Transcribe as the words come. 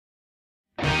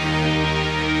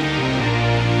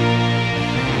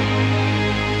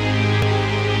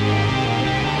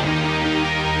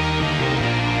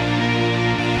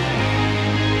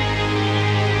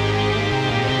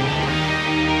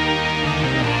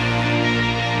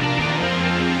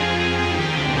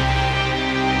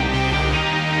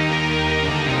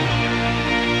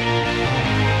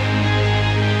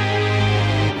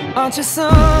Aren't you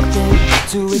something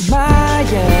to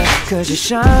admire? Cause you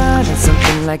shine at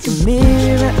something like a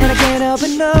mirror, and I can't help but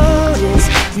notice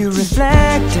you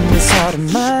reflect in this heart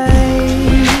of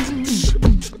mine.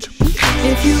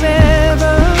 If you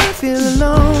ever feel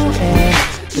alone and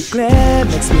the glare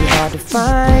makes me hard to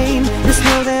find, just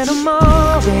know that I'm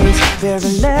always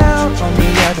very loud on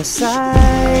the other side.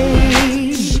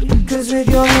 Cause with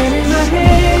your hand in my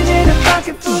hand and a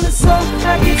pocket full of soap,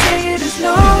 I can tell you there's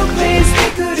no place we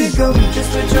couldn't go.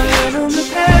 Just put your hand on the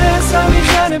past, I'll be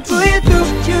trying to pull you through.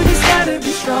 You just gotta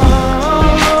be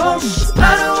strong.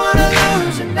 I don't wanna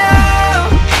lose you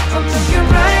now. I'm looking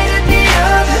right at the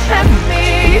other half of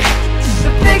me.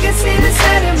 If they can see the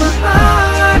set in my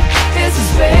heart, there's a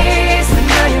space and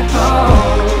now you're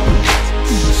home.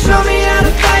 Show me how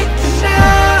to fight for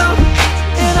now,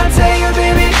 and I'll tell you,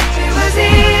 baby, it was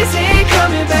easy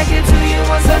coming back into you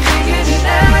once I figured it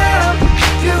out.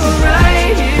 You were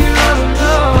right here all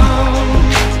alone.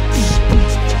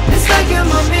 It's like you're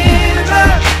my mirror,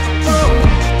 oh,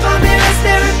 my mirror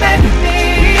staring back at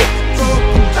me. Oh,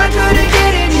 I couldn't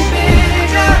get any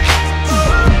bigger,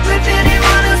 oh, with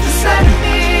anyone else beside of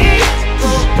me.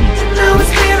 Oh, and now it's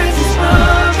clear as this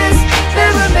promise that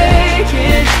we're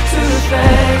making two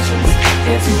reflections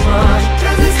into one.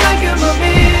 Cause it's like you're my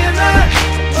mirror,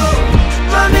 oh,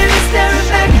 my mirror staring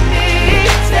back at me,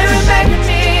 staring back at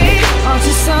me. Aren't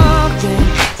you something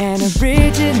and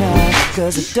original?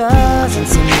 Cause it doesn't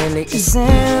seem really as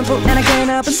simple, and I can't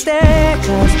help but stare,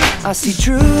 cause I see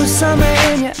true summer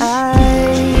in your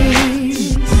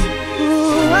eyes.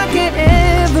 Ooh, I can't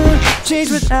ever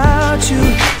change without you.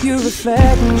 You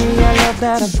reflect me, I love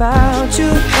that about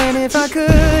you. And if I could,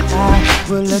 I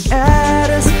would look at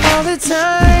us all the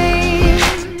time.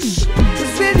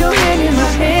 Cause with your hand in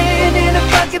my hand and a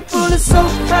pocket full of soap,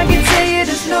 I can tell you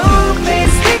there's no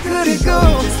place we couldn't go.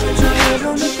 Just put your head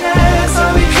on the past,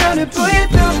 I'll be trying to pull you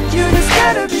through. You just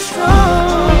gotta be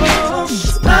strong.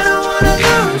 I don't wanna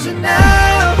lose you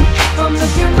now. I'm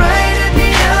looking right at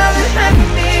the other half of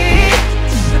me.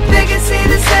 But they can see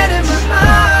the set in my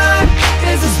heart.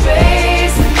 There's a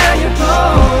space and now you're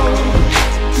home.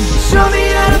 Show me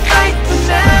how to fight for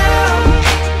now,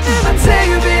 and I tell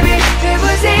you, baby, it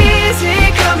was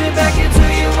easy coming back into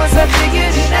you once I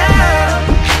figured it out.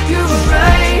 You were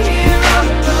right here all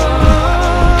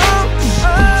along.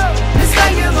 Oh, it's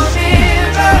like you're my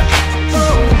mirror,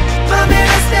 oh, my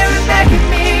mirror staring back at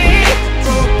me.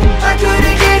 Oh, I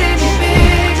couldn't get any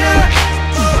bigger,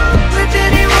 oh, with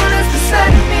anyone else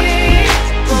beside of me.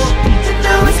 Oh, and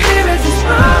now it's clear as this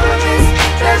promise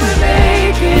that we're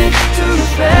making two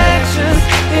reflections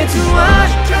into one.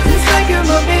 Cause it's like you're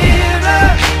my mirror,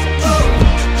 oh,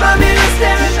 my mirror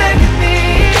staring back at me,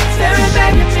 staring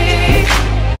back at me.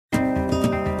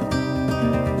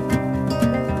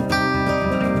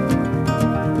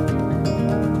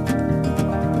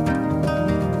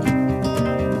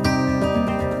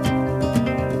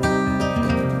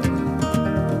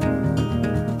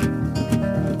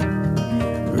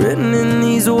 Written in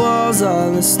these walls are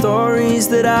the stories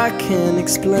that I can't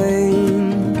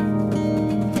explain.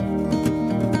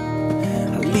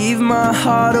 I leave my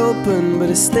heart open, but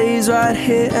it stays right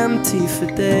here empty for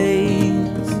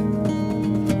days.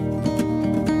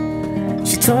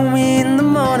 She told me in the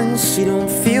morning she don't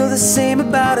feel the same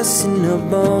about us in her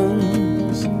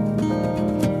bones.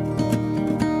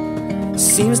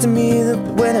 Seems to me that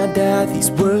when I die, these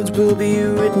words will be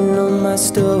written on my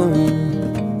stone.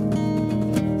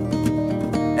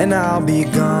 And I'll be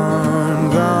gone,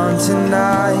 gone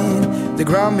tonight. The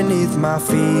ground beneath my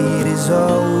feet is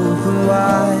open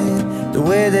wide. The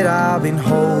way that I've been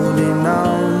holding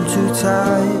on too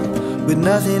tight, with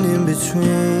nothing in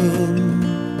between.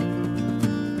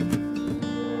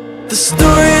 The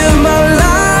story of my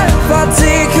life, I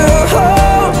take her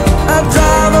home. I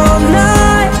drive all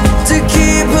night to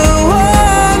keep her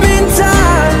warm in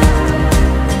time.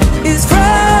 It's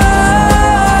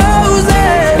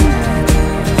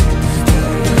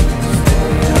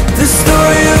the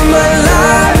story of my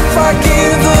life, I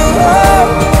give her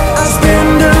hope. I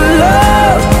spend her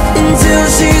love until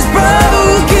she's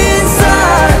broke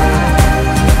inside.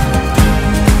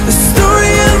 The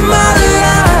story of my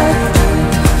life.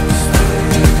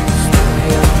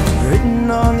 Written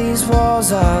on these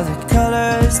walls are the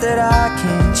colors that I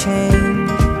can't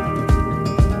change.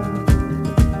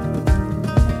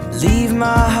 Leave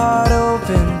my heart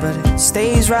open, but it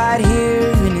stays right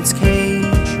here in its cage.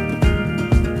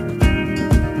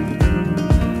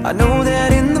 I know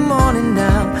that in the morning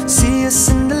now, see us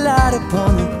in the light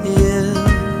upon the hill.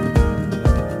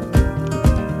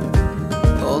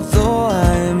 Although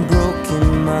I am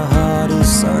broken, my heart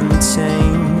is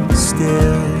unchained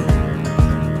still.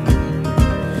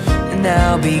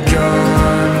 be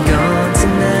gone, gone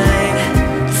tonight.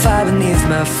 The fire beneath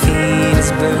my feet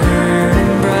is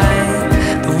burning bright.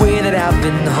 The way that I've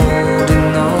been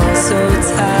holding on so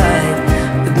tight,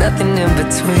 with nothing in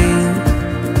between.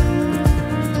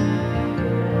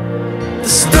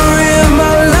 The story of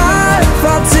my life,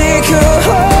 I'll take her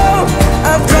home.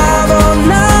 I'll drive all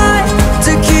night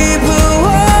to keep her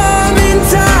warm in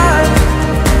time.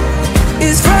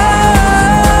 It's frozen.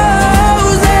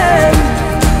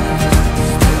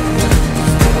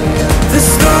 The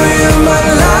story of my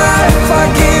life, I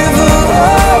give her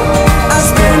all. I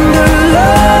spend her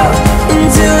love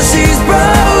until she's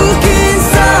broke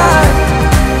inside.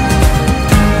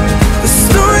 The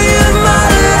story of my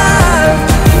life.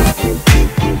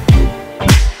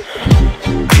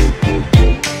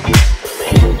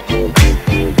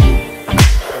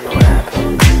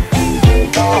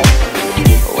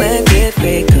 When did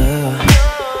we go?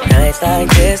 Nights like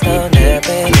this, no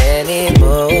napping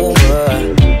anymore.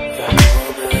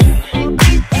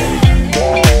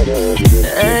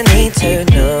 I need to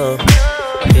know,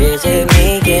 is it me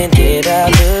and did I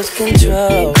lose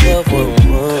control?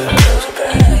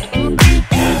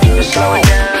 Slow it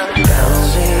down.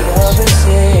 Only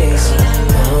overseas,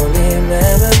 only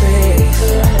memories.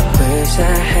 Wish I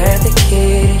had the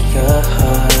key to your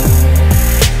heart.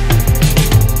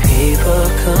 People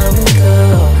come and go,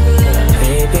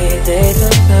 baby, they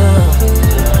don't know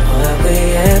what we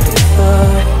had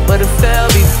before. But it fell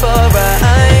before our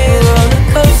eyes. Roller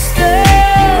coaster,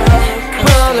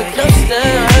 roller coaster,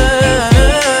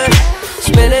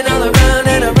 spinning all around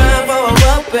and around for a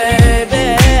walk, baby.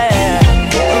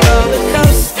 Roller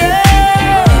coaster,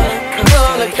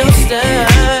 roller coaster.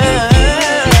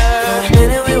 One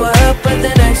minute we were up, but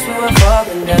the next we were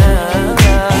falling down.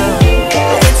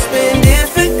 It's been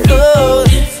difficult.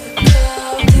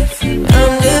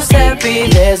 I'm just happy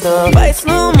there's no fights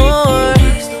no more.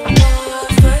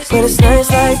 But it's nights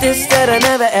like this that I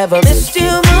never ever missed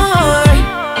you more.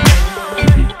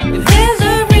 There's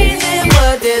a reason why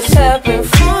this happened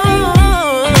for,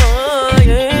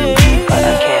 yeah. But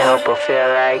I can't help but feel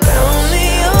like only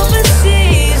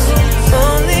overseas,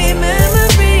 only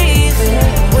memories.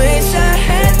 Wish I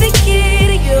had the key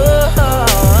to your heart.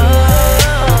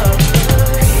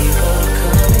 People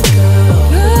come and go,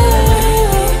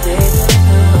 they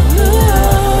don't know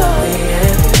what we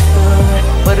had before.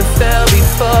 But it fell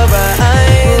before our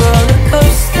eyes. Roller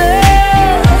coaster,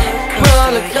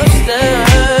 roller coaster,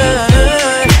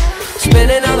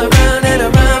 spinning all around and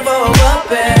around for a walk,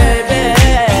 baby.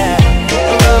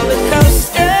 Roller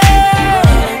coaster,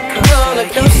 roller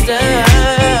coaster.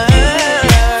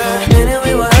 One minute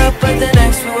we were up, but the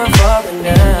next we were falling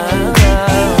down.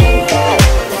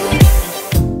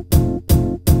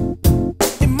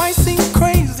 It might seem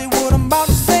crazy what I'm about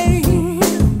to say.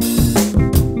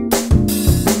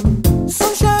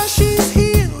 Sunshine, she's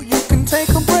here, you can take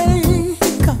a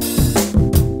break.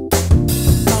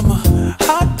 I'm a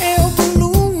hot air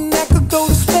balloon that could go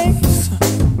to space.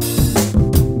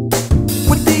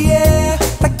 With the air,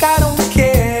 like I don't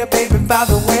care, baby, by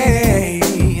the way.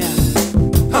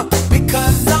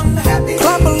 Because I'm happy.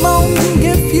 Clap along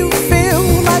if you feel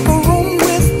like a room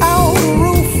without a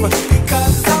roof.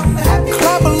 Because I'm happy.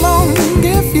 Clap along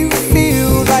if you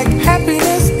feel like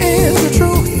happiness is the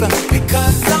truth.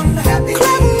 Because I'm happy.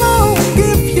 Clap along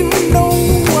if you know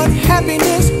what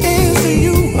happiness is to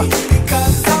you.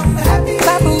 Because I'm happy.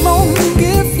 Clap along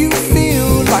if you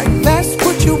feel like that's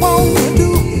what you want to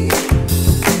do.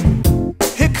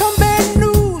 Here come bad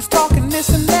news, talking this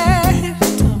and that.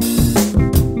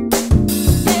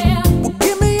 Well,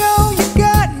 give me all you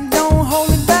got and don't hold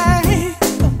it back.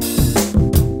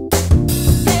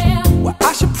 Well,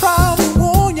 I should probably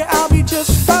warn you, I'll be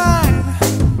just fine.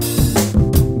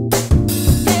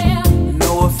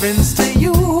 No offense to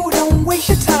you, don't waste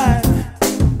your time.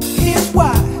 Here's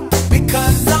why.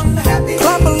 Because I'm happy.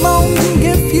 Clap along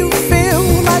if you feel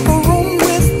like a room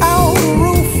without a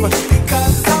roof.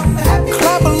 Because I'm happy.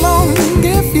 Clap along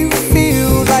if you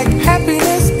feel like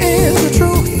happiness is the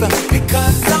truth.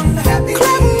 Because I'm happy.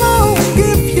 Clap along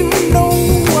if you know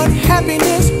what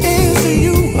happiness is to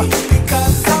you.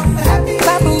 Because I'm happy.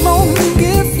 Clap along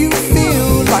if you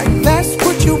feel like that's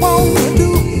what you want to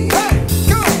do. Hey,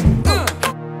 go!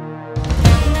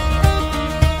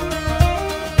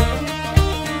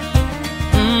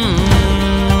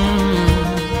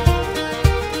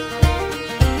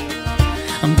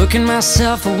 I'm booking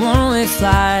myself a one-way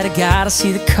flight. I gotta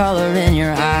see the color in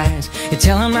your eyes. You're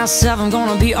telling myself I'm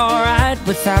gonna be alright.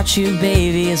 Without you,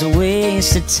 baby, is a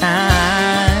waste of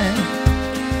time.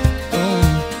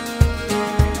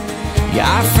 Yeah,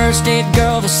 our first date,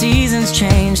 girl, the seasons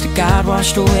changed. God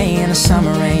washed away in a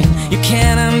summer rain. You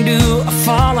can't undo a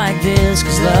fall like this,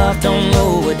 'cause love don't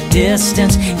know what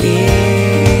distance is.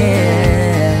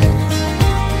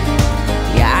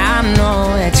 Yeah, I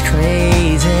know it's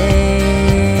crazy,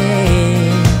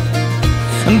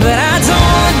 but I don't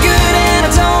want good and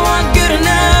I don't want good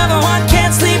enough. I want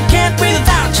can't sleep, can't breathe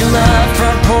without your love.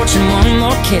 Front porch and one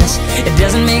more kiss. It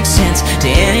doesn't make sense to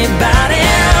anybody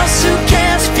else. Who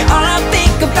cares if you're all I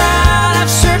think about? I've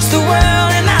searched the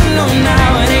world and I know now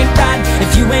it ain't right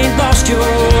if you ain't lost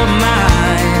your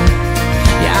mind.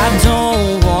 Yeah, I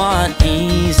don't want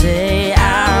easy,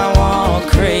 I want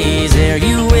crazy. Are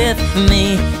you with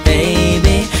me,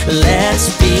 baby? Let's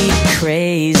be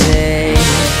crazy.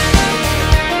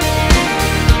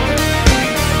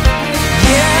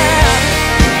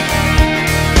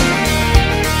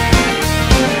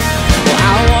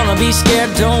 Be scared,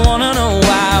 don't wanna know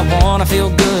why. I wanna feel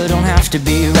good, don't have to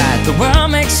be right. The world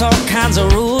makes all kinds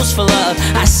of rules for love.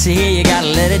 I see you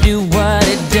gotta let it do what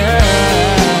it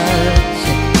does.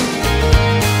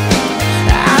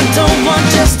 I don't want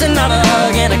just another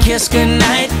hug and a kiss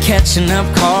goodnight, catching up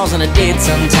calls and a date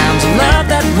sometimes. I love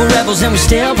that we're rebels and we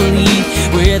still believe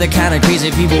we're the kind of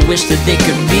crazy people wish that they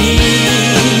could be.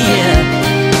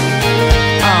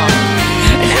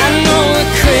 And I know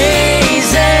we're crazy,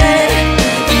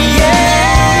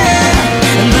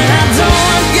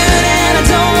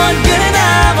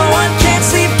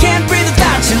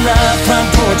 love, front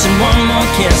porch and one more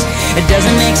kiss. It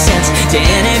doesn't make sense to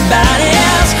anybody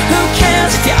else. Who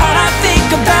cares if you're all I think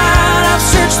about? I've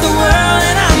searched the world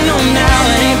and I know now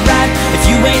it ain't right if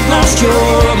you ain't lost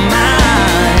your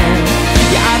mind.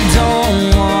 Yeah, I don't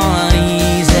want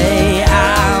easy,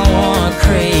 I want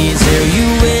crazy. Are you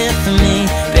with me,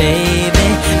 baby?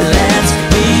 Let's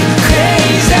be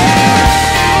crazy.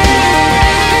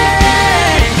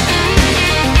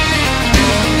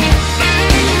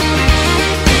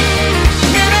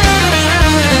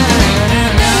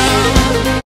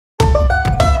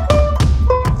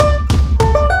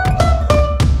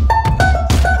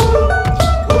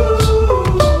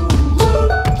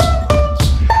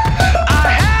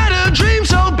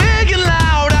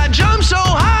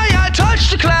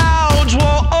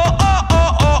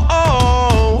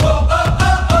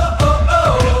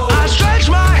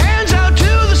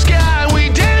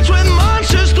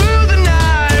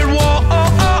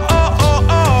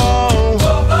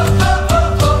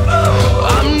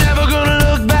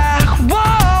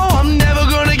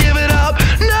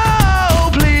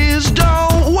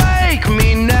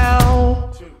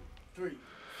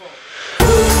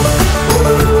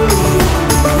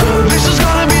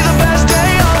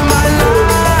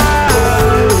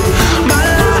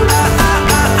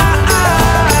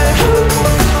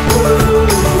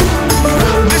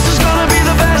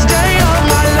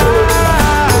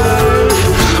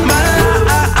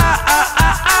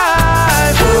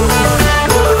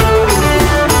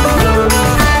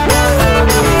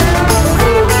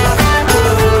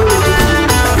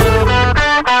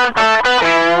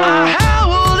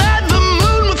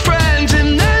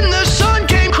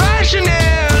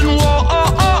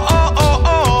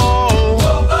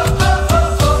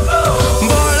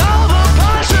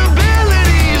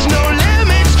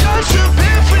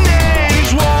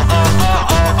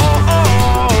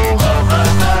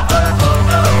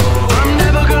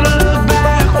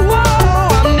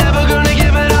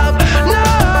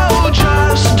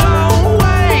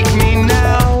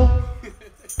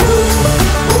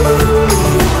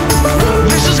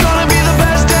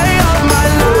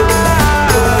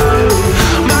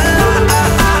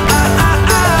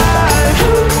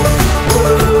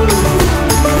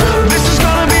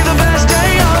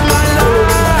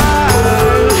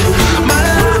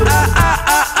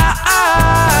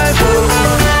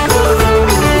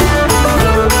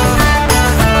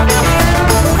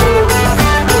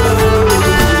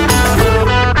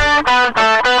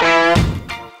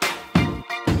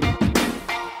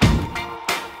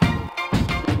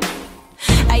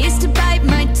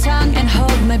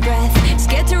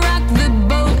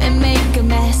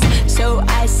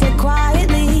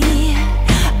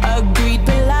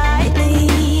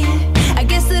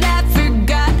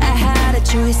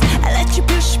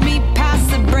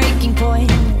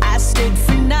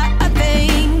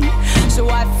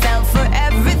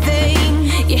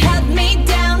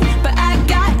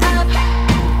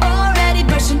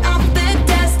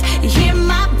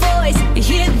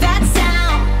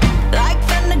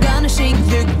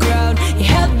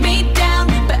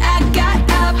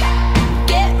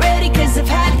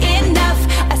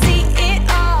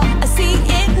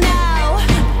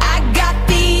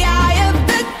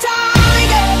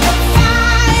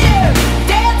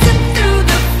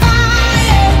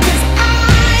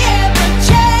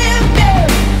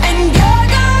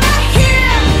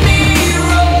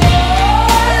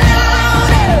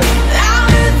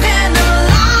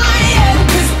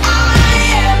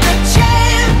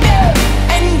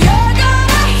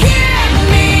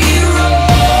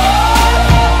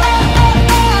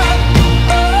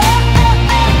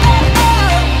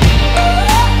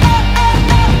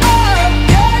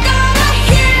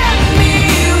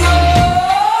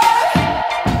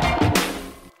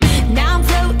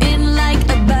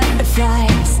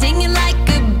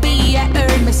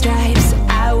 stripes,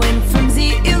 I went from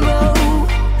zero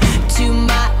to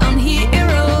my own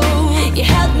hero. You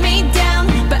held me down,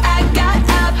 but I got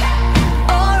up,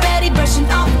 already brushing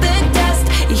off the dust.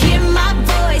 You hear my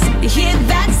voice, you hear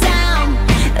that sound,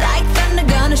 like thunder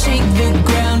gonna shake the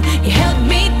ground. You held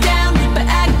me down, but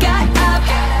I got up.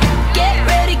 Get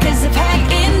ready, 'cause I've had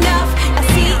enough. I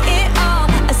see it all,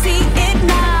 I see it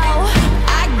now.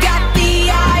 I got the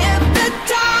eye of the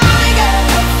tiger,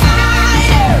 a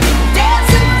fighter,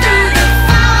 dancing through the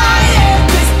fire.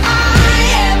 'Cause I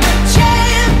am a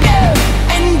champion,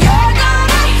 and you're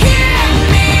gonna hear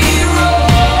me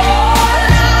roar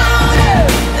louder,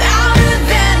 louder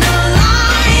than a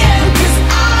lion. 'Cause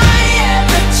I am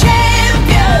a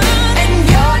champion, and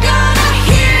you're gonna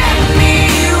hear me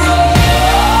roar.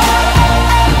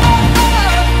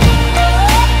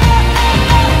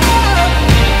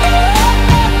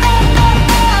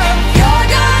 You're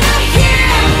gonna hear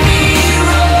me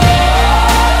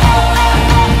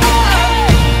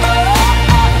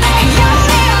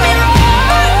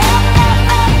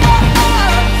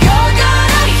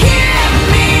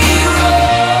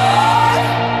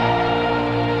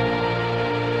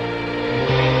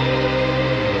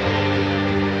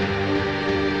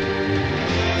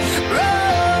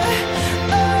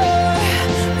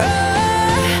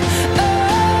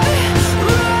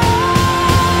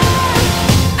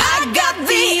I got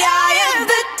the eye of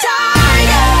the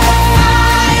tiger,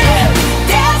 fighter,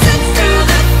 dancing through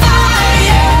the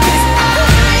fire. 'Cause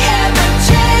I am a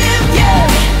champion,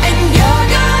 and you're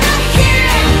gonna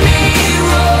hear me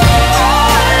roar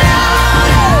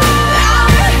louder,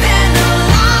 louder than a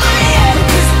lion.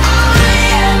 'Cause I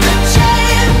am a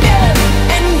champion,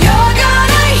 and you're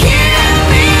gonna hear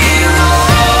me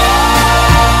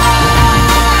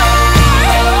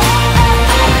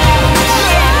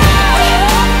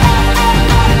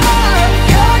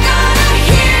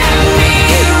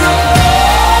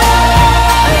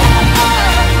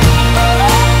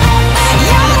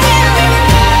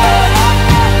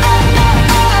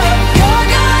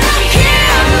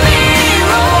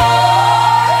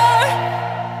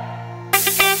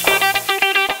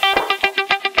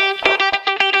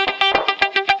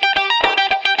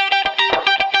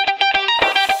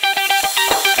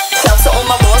Shouts to all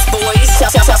my lost boys.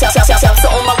 Shouts to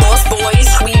all my lost boys.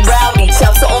 We rowdy.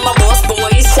 Shouts to all my lost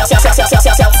boys. Shouts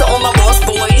to all my lost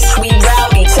boys. We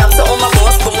rowdy. Shouts to all my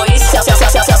lost boys. Shouts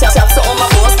to all my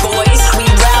lost boys. We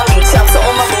rowdy. Shouts to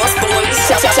all my lost boys.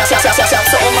 Shouts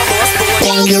to all my lost boys.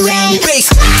 When you're ready, bass.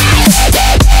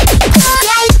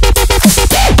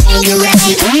 When you're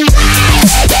ready,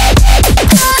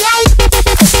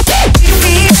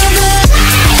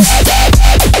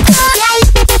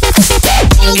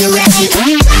 when you're ready,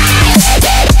 bass.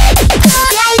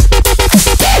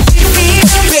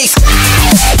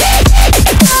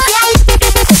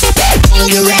 When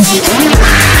you're ready.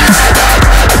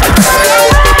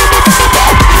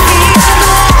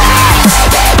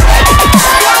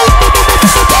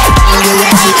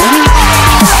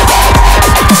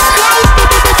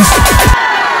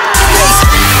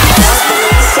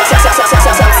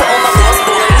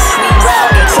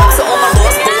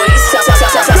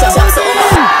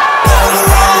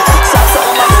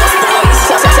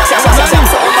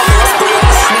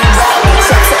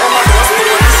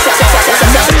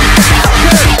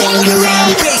 When you're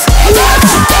ready.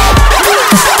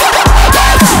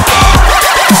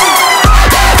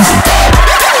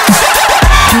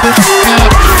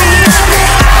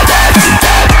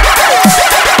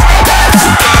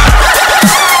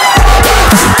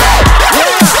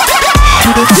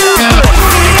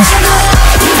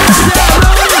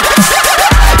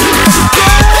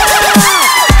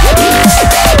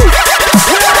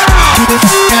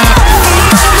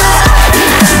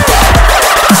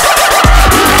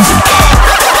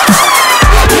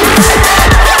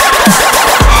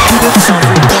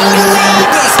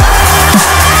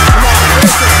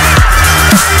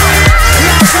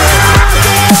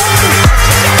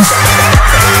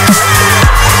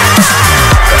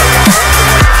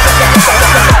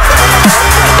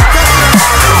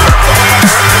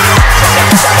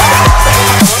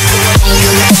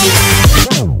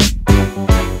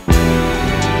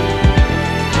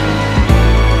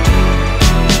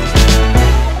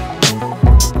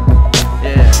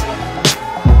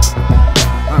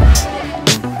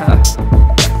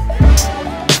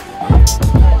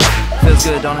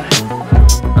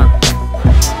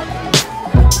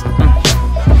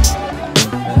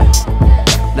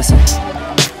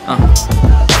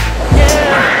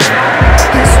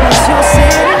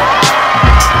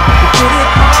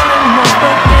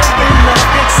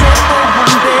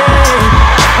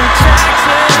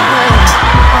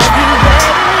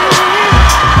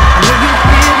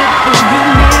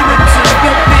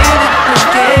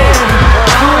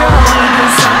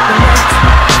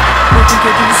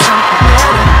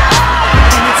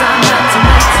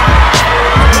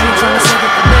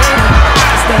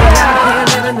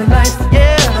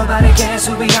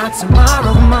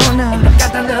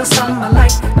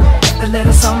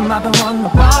 time I've been wanting to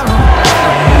borrow.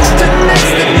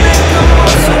 Tonight's the night, come on,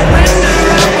 surrender.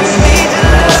 I won't need your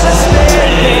love to stay.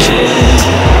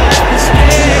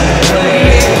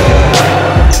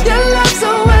 Your love's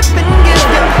a weapon, give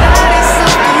your body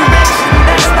some direction.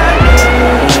 That's not me.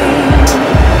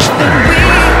 And we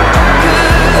could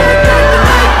take the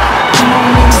night. Come on,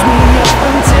 raise me up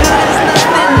until there's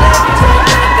nothing left. Take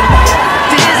the night.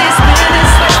 Dizzy, spinning,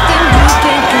 sweating, you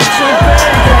can't catch your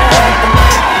breath. Take the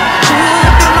night.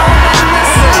 Looking on when the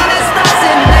sun is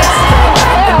rising. Let's take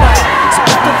the night. So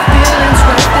put the feelings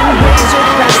right and raise your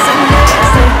glass and let's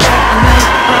take back the night.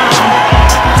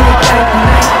 Take back the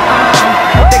night.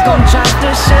 They gon' try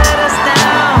to shut us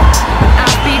down, but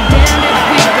I'll be damned if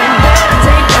we can let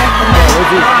take back the night.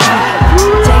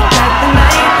 Take back the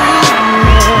night.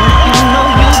 You know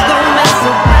you gon' mess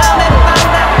around and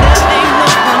find out there ain't no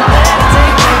one there.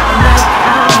 Take back the night.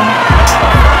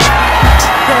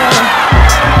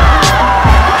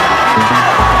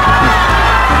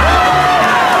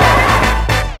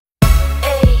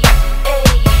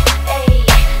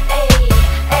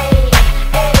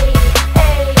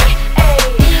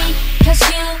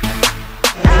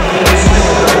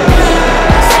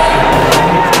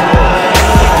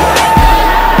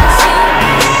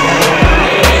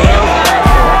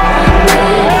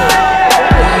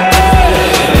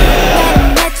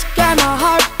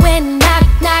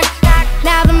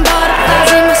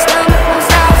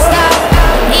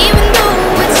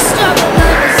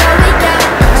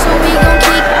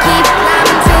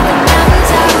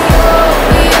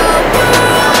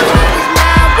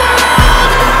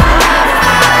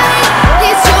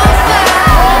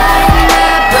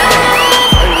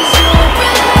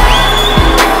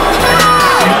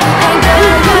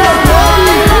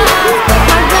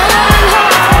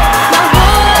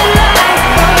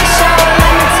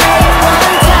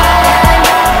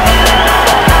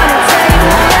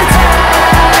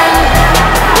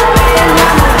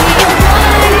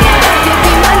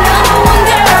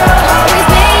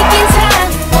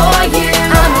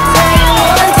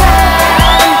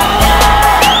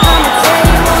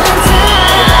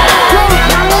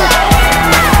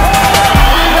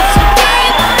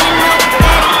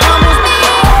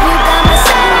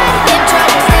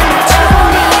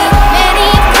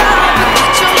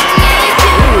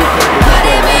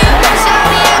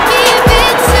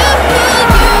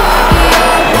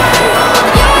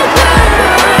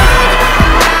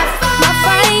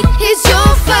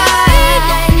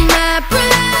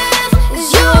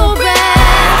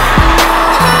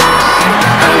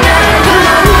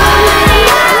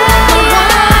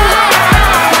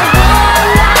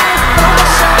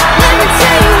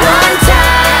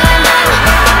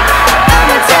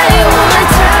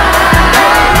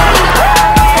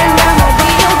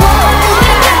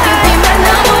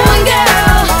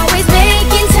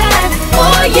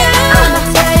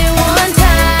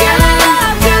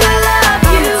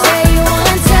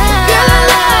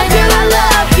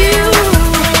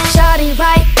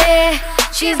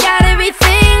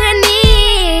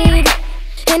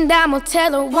 I'ma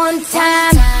tell her one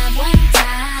time,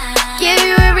 give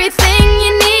you everything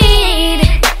you need,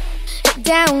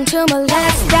 down to my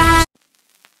last dime.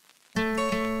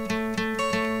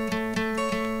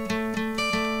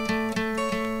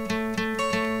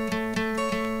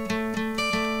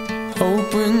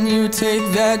 Hope when you take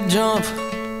that jump,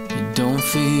 you don't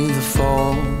feel the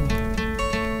fall.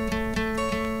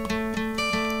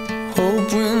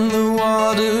 Hope when the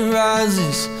water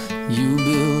rises, you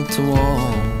built a wall.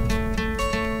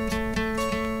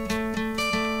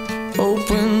 Hope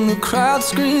when the crowd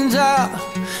screams out,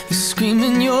 you're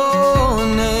screaming your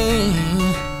name.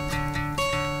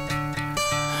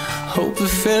 Hope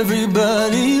if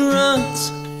everybody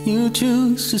runs, you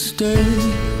choose to stay.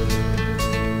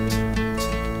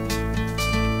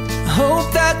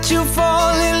 Hope that you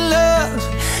fall in love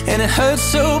and it hurts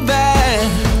so bad.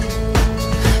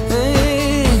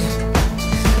 Hey,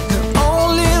 the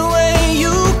only way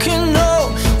you can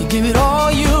know, you give it all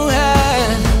you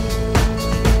had.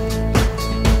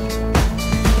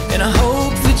 And I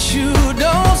hope that you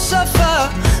don't suffer,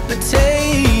 but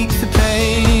take the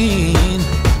pain.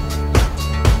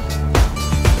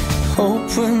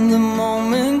 Hope when the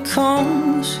moment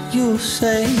comes, you'll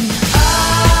say,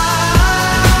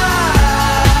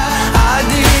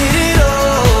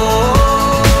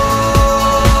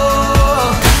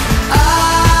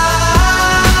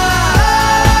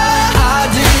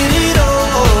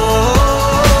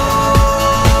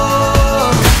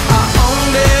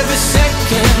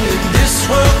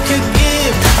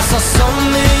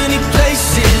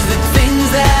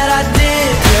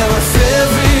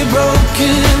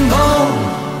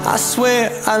 I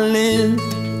swear I lived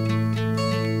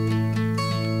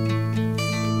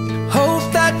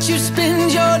that you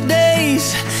spend your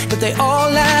days, but they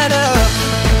all add up.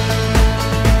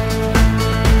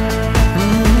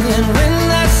 And when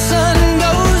that sun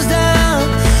goes down,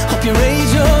 hope you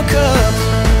raise your cup.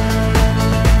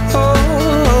 Oh,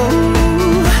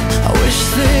 I wish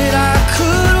that I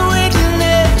could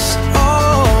witness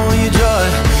all your joy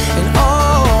and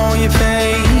all your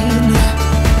pain,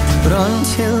 but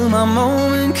until my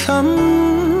moment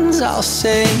comes, I'll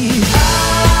say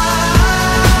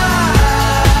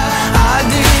I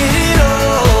did it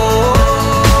all.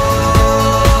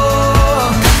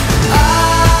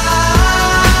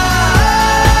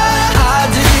 I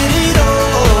did it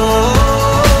all.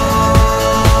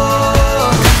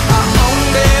 I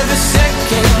owned every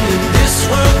second that this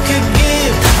world could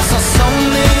give. I saw so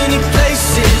many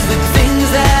places, the things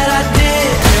that I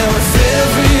did. And with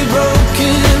every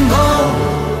broken bone,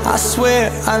 I swear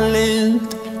I lived.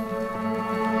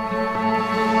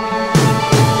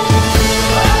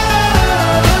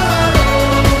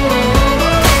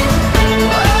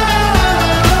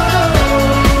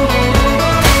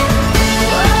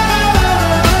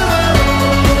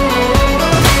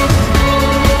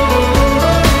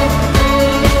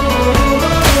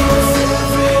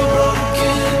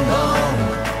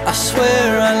 I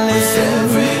swear I live.